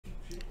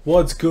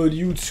What's good,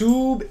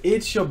 YouTube?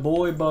 It's your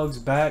boy Bugs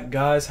back,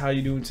 guys. How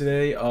you doing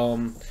today?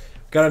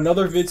 Got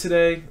another vid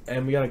today,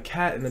 and we got a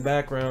cat in the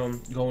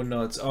background going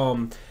nuts.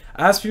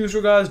 As per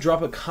usual, guys,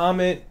 drop a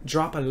comment,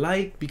 drop a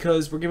like,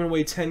 because we're giving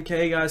away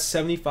 10K, guys.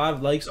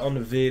 75 likes on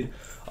the vid.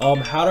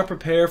 How to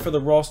prepare for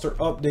the roster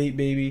update,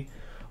 baby.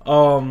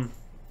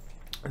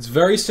 It's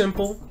very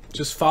simple.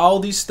 Just follow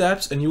these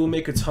steps, and you will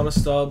make a ton of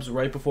stubs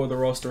right before the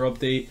roster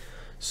update.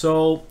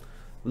 So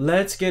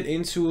let's get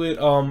into it.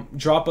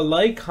 Drop a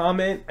like,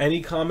 comment, any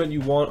comment you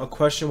want, a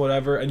question,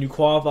 whatever, and you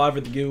qualify for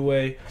the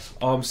giveaway.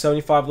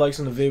 75 likes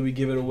on the vid, we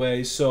give it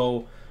away.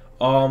 So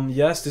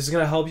yes, this is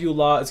gonna help you a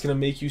lot. It's gonna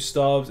make you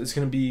stubs. It's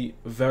gonna be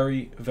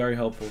very, very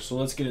helpful. So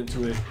let's get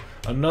into it.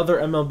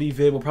 Another MLB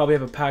vid. We'll probably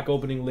have a pack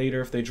opening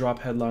later if they drop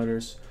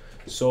headliners.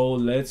 So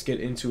let's get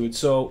into it.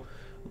 So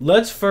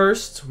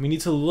we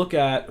need to look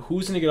at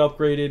who's gonna get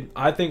upgraded.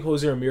 I think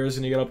Jose Ramirez is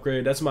gonna get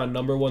upgraded. That's my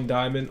 #1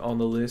 diamond on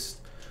the list.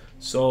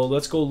 So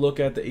let's go look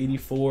at the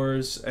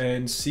 84s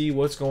and see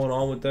what's going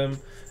on with them.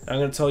 I'm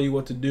going to tell you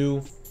what to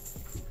do.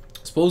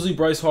 Supposedly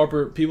Bryce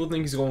Harper, people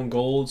think he's going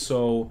gold.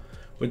 So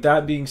with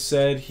that being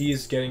said, he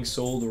is getting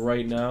sold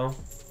right now.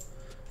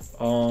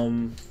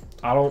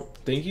 I don't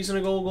think he's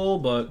going to go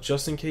gold, but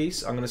just in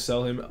case, I'm going to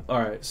sell him.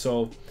 Alright,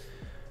 so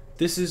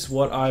this is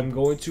what I'm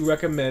going to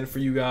recommend for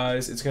you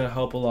guys. It's going to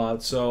help a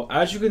lot. So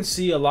as you can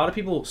see, a lot of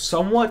people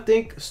somewhat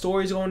think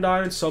Story's going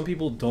diamond. Some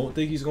people don't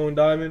think he's going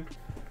diamond.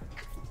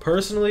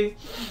 Personally,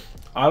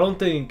 I don't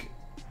think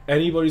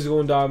anybody's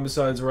going diamond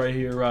besides right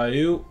here,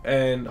 Ryu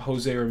and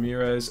Jose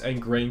Ramirez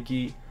and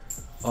Greinke.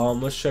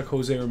 Let's check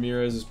Jose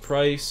Ramirez's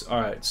price. All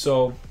right,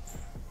 so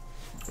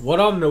what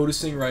I'm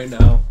noticing right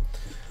now,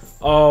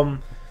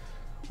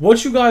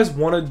 what you guys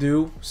want to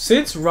do,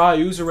 since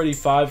Ryu's already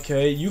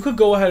 5K, you could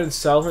go ahead and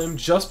sell him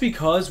just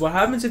because what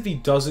happens if he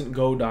doesn't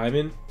go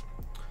diamond?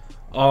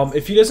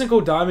 If he doesn't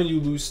go diamond, you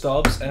lose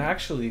stubs. And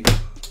actually,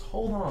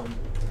 hold on.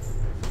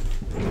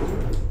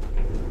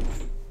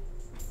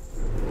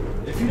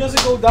 If he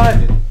doesn't go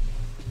diamond,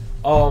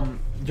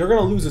 you're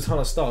gonna lose a ton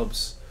of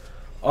stubs.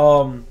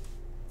 You're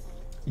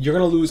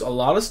gonna lose a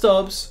lot of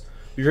stubs.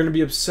 You're gonna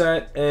be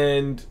upset,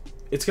 and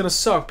it's gonna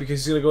suck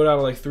because he's gonna go down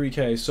to like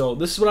 3K. So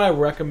this is what I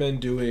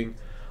recommend doing.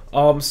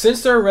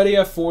 Since they're already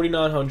at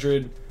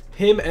 4,900,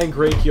 him and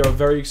Greinke are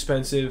very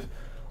expensive.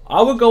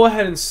 I would go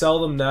ahead and sell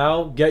them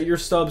now, get your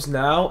stubs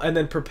now, and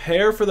then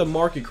prepare for the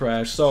market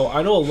crash. So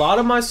I know a lot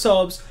of my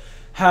subs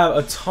have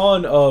a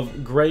ton of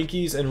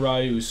Greinkes and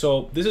Ryus.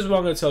 So this is what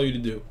I'm going to tell you to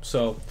do.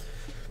 So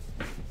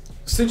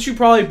since you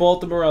probably bought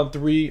them around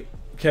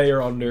 3K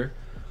or under,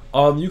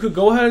 you could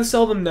go ahead and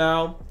sell them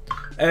now.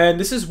 And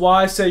this is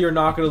why I say you're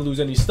not going to lose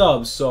any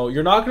stubs. So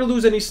you're not going to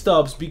lose any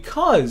stubs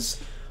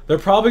because they're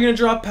probably going to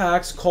drop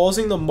packs,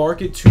 causing the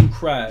market to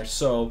crash.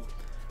 So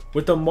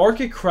with the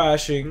market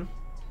crashing,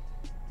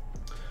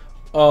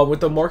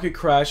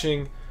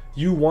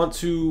 you want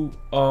to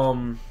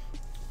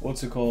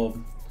what's it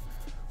called?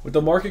 With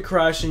the market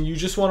crashing, you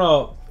just want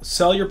to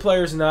sell your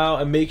players now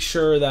and make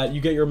sure that you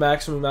get your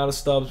maximum amount of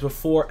stubs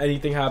before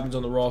anything happens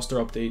on the roster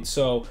update.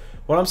 So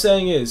what I'm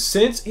saying is,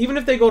 since even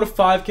if they go to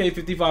 5K,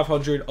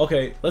 5,500,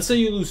 okay, let's say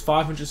you lose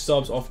 500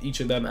 stubs off each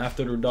of them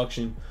after the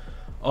reduction.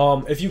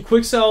 If you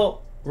quick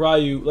sell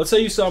Ryu, let's say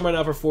you sell him right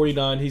now for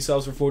 49, he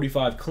sells for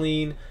 45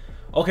 clean.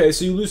 Okay,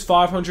 so you lose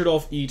 500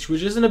 off each,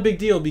 which isn't a big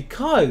deal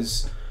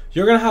because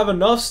you're going to have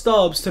enough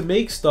stubs to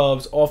make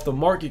stubs off the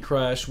market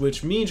crash,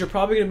 which means you're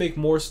probably going to make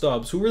more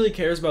stubs. Who really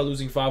cares about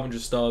losing 500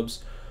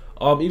 stubs?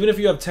 Even if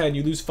you have 10,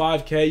 you lose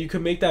 5K, you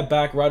can make that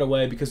back right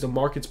away because the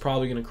market's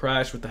probably going to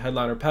crash with the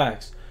headliner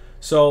packs.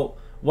 So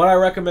what I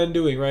recommend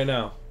doing right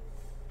now.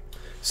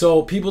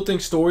 So people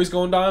think Story's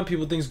going diamond,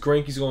 people think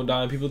Greinke's going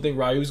diamond, people think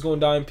Ryu's going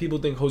diamond, people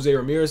think Jose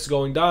Ramirez is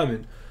going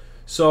diamond.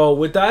 So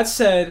with that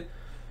said,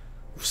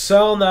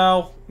 sell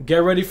now,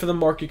 get ready for the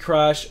market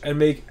crash, and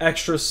make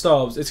extra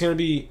stubs. It's going to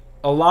be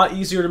a lot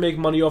easier to make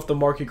money off the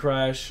market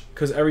crash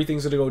because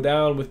everything's going to go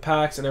down with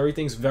packs and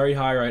everything's very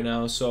high right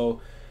now.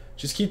 So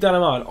just keep that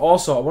in mind.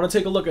 Also, I want to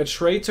take a look at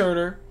Trey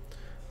Turner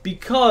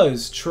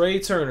because Trey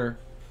Turner,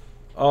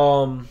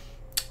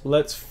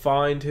 let's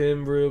find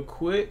him real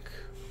quick.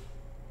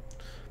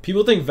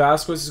 People think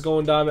Vasquez is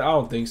going diamond. I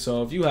don't think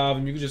so. If you have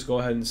him, you can just go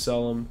ahead and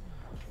sell him.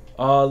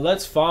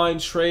 Let's find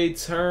Trey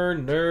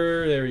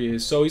Turner. There he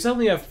is. So he's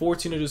only at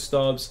 1,400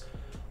 stubs.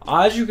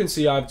 As you can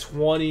see, I have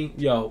 20.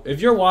 Yo, if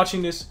you're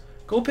watching this,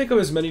 go pick up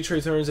as many Trey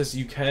Turners as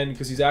you can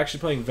because he's actually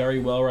playing very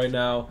well right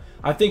now.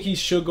 I think he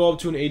should go up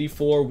to an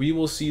 84. We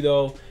will see,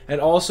 though. And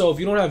also, if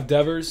you don't have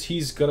Devers,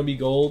 he's going to be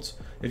gold.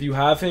 If you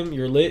have him,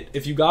 you're lit.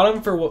 If you got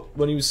him for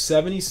when he was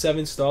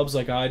 77 stubs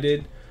like I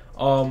did,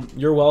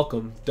 you're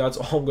welcome. That's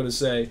all I'm going to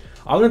say.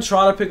 I'm going to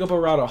try to pick up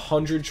around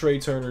 100 Trey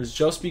Turners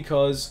just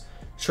because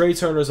Trey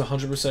Turner is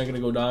 100% going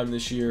to go diamond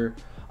this year.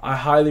 I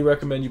highly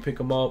recommend you pick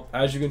him up.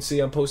 As you can see,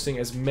 I'm posting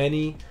as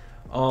many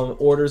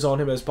orders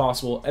on him as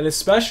possible. And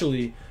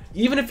especially,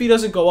 even if he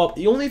doesn't go up,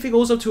 only if he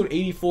goes up to an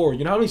 84,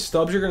 you know how many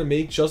stubs you're going to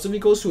make just if he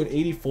goes to an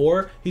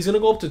 84? He's going to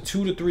go up to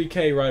 2 to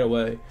 3K right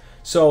away.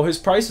 So his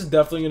price is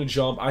definitely going to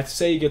jump. I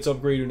say he gets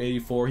upgraded to an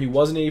 84. He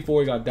was an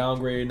 84. He got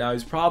downgraded. Now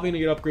he's probably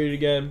going to get upgraded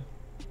again.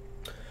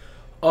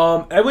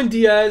 Edwin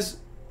Diaz,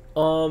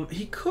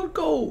 he could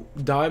go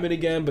diamond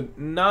again, but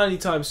not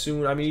anytime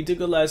soon. I mean, he did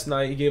good last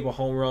night. He gave a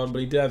home run, but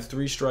he did have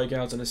 3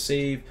 strikeouts and a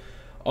save.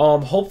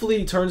 Hopefully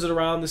he turns it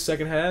around in the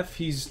second half.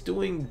 He's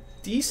doing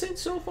decent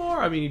so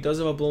far. I mean, he does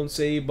have a blown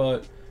save,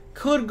 but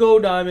could go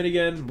diamond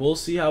again. We'll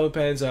see how it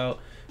pans out.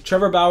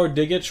 Trevor Bauer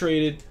did get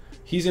traded.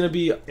 He's going to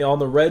be on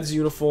the Reds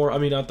uniform. I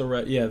mean, not the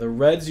Red. Yeah, the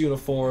Reds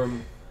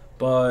uniform.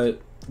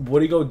 But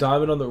would he go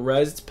diamond on the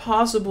Reds? It's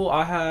possible.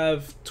 I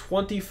have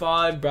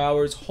 25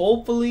 Bauers.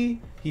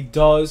 Hopefully he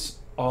does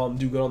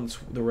do good on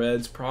the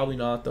Reds. Probably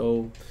not,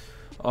 though.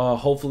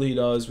 Hopefully he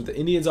does. With the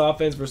Indians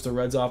offense versus the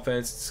Reds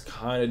offense, it's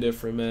kind of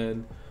different,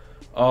 man.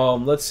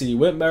 Let's see.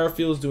 Whit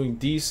Merrifield's doing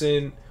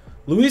decent.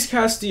 Luis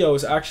Castillo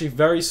is actually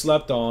very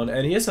slept on,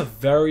 and he has a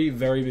very,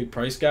 very big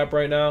price gap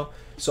right now.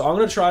 So I'm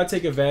going to try to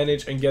take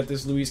advantage and get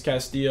this Luis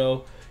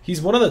Castillo.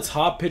 He's one of the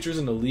top pitchers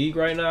in the league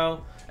right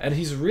now, and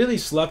he's really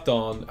slept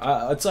on.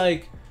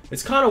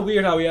 It's kind of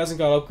weird how he hasn't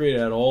got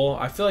upgraded at all.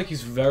 I feel like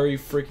he's very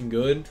freaking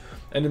good.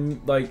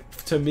 And,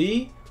 like, to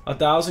me,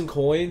 1,000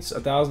 coins,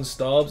 1,000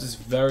 stubs is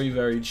very,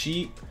 very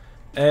cheap,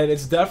 and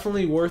it's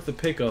definitely worth the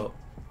pickup.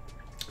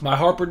 My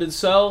Harper did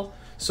sell,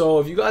 so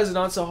if you guys did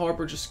not sell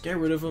Harper, just get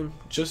rid of him.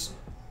 Just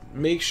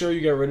make sure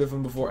you get rid of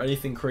him before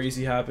anything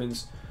crazy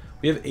happens.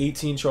 We have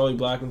 18 Charlie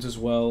Blackmons as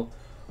well.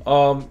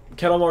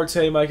 Ketel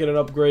Marte might get an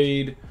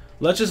upgrade.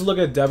 Let's just look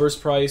at Devers'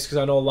 price, because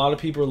I know a lot of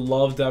people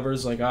love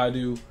Devers like I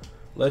do.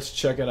 Let's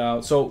check it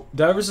out. So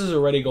Devers is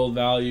already gold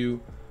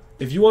value.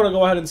 If you want to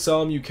go ahead and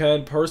sell him, you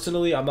can.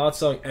 Personally, I'm not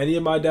selling any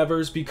of my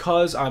Devers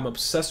because I'm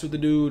obsessed with the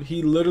dude.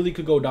 He literally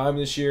could go diamond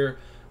this year.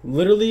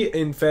 Literally,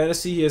 in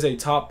fantasy, he is a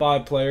top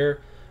 5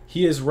 player.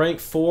 He is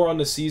ranked 4 on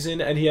the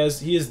season, and he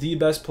is the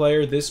best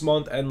player this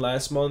month and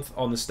last month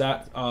on the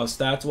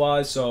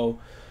stats-wise. So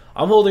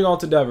I'm holding on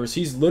to Devers.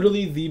 He's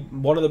literally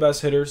one of the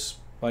best hitters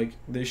like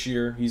this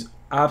year. He's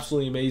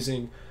absolutely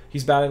amazing.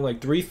 He's batting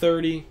like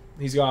 330.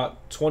 He's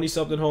got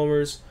 20-something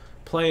homers.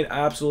 Playing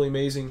absolutely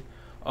amazing.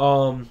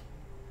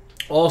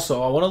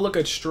 Also, I want to look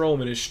at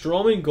Stroman. Is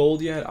Stroman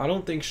gold yet? I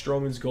don't think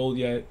Stroman's gold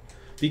yet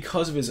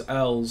because of his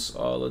L's.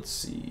 Let's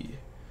see.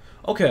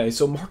 Okay,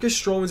 so Marcus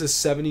Stroman's at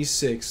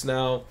 76.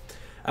 Now,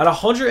 at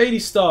 180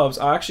 stubs,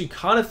 I actually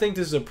kind of think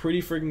this is a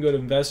pretty freaking good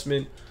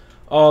investment.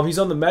 He's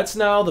on the Mets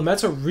now. The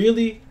Mets are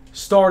really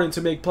starting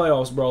to make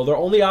playoffs, bro. They're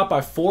only out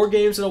by 4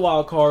 games in the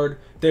wild card.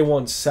 They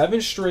won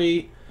 7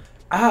 straight.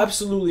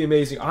 Absolutely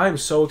amazing. I am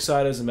so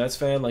excited as a Mets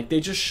fan. Like, they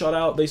just shut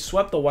out. They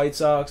swept the White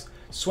Sox.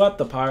 Swept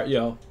the Pirates.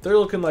 Yo, they're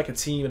looking like a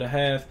team and a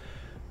half.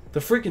 The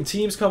freaking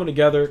team's coming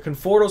together.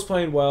 Conforto's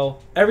playing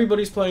well.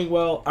 Everybody's playing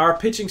well. Our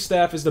pitching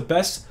staff is the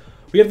best.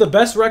 We have the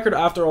best record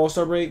after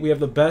All-Star break. We have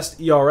the best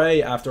ERA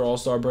after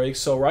All-Star break.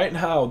 So right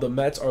now, the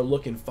Mets are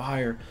looking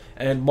fire.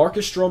 And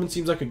Marcus Stroman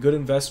seems like a good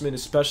investment,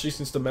 especially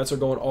since the Mets are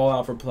going all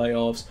out for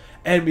playoffs.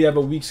 And we have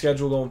a weak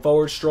schedule going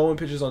forward. Stroman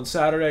pitches on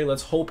Saturday.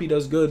 Let's hope he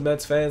does good,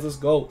 Mets fans. Let's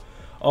go.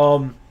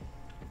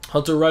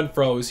 Hunter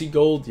Renfroe, is he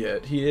gold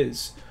yet? He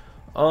is.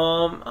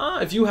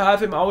 If you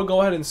have him, I would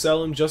go ahead and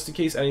sell him just in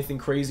case anything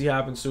crazy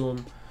happens to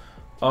him.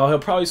 He'll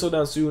probably slow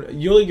down soon.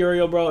 Yuli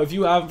Gurriel, bro, if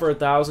you have him for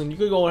 1,000, you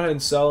could go ahead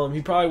and sell him.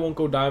 He probably won't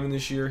go diamond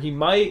this year. He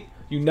might.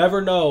 You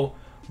never know.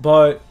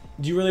 But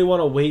do you really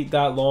want to wait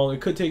that long? It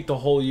could take the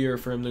whole year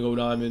for him to go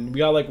diamond. We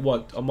got like,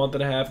 what, a month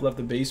and a half left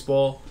of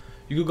baseball.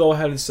 You could go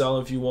ahead and sell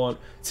him if you want.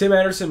 Tim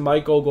Anderson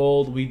might go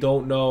gold. We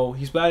don't know.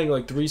 He's batting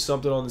like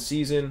 3-something on the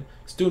season.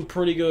 He's doing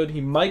pretty good. He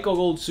might go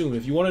gold soon.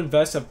 If you want to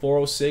invest at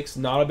 406,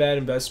 not a bad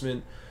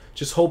investment.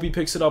 Just hope he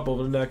picks it up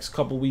over the next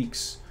couple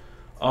weeks.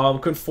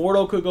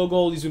 Conforto could go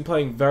gold. He's been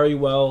playing very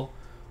well.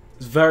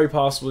 It's very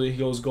possible he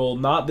goes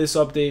gold. Not this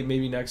update,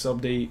 maybe next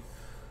update.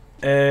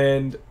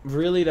 And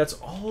really, that's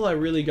all I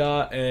really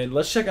got. And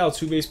let's check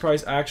Altuve's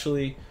price,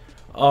 actually.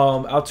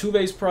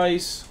 Altuve's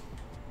price,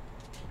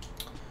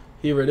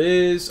 here it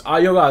is.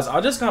 Yo, guys, I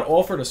just got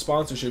offered a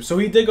sponsorship. So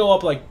he did go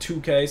up like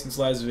 2K since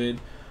last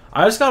vid.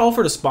 I just got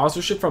offered a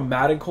sponsorship from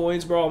Madden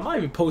Coins, bro. I'm not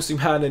even posting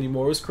Madden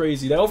anymore. It was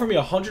crazy. They offered me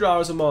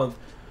 $100 a month.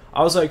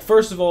 I was like,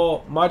 first of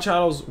all, my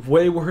channel's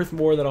way worth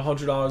more than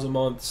 $100 a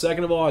month.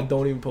 Second of all, I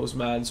don't even post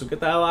Madden, so get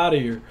the hell out of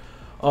here.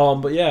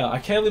 But yeah, I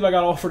can't believe I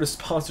got offered a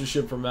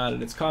sponsorship from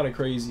Madden. It's kind of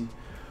crazy.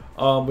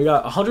 We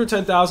got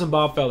 110,000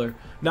 Bob Feller.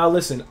 Now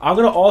listen, I'm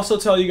gonna also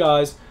tell you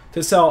guys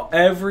to sell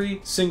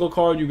every single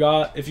card you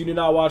got. If you did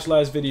not watch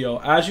last video,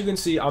 as you can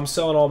see, I'm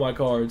selling all my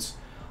cards.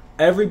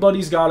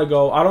 Everybody's gotta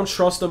go. I don't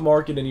trust the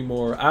market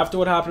anymore. After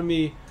what happened to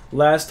me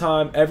last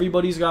time,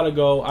 everybody's gotta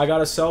go. I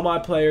gotta sell my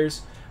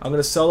players. I'm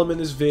going to sell them in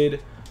this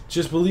vid.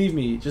 Just believe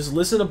me. Just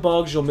listen to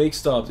Bugs. You'll make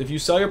stubs. If you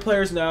sell your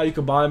players now, you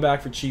can buy them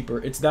back for cheaper.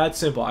 It's that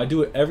simple. I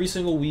do it every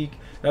single week.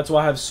 That's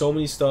why I have so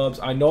many stubs.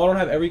 I know I don't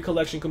have every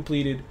collection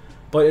completed,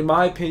 but in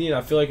my opinion,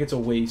 I feel like it's a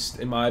waste.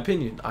 In my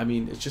opinion. I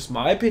mean, it's just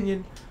my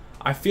opinion.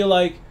 I feel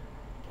like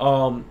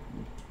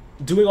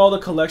doing all the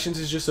collections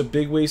is just a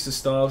big waste of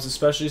stubs,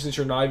 especially since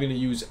you're not even going to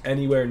use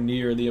anywhere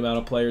near the amount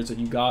of players that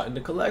you got in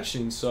the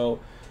collection. So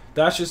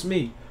that's just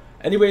me.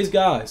 Anyways,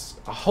 guys,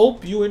 I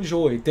hope you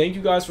enjoyed. Thank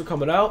you guys for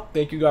coming out.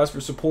 Thank you guys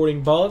for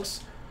supporting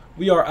Bugs.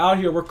 We are out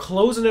here. We're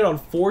closing it on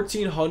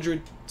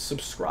 1,400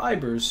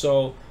 subscribers.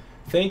 So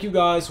thank you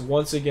guys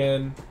once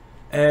again.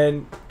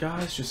 And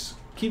guys, just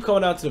keep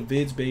coming out to the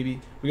vids,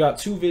 baby. We got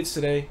 2 vids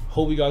today.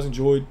 Hope you guys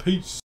enjoyed.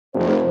 Peace.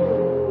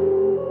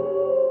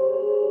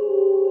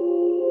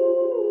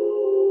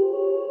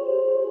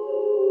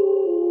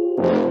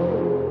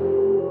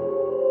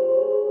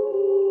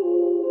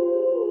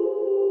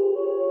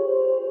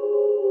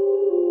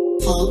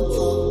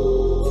 Full.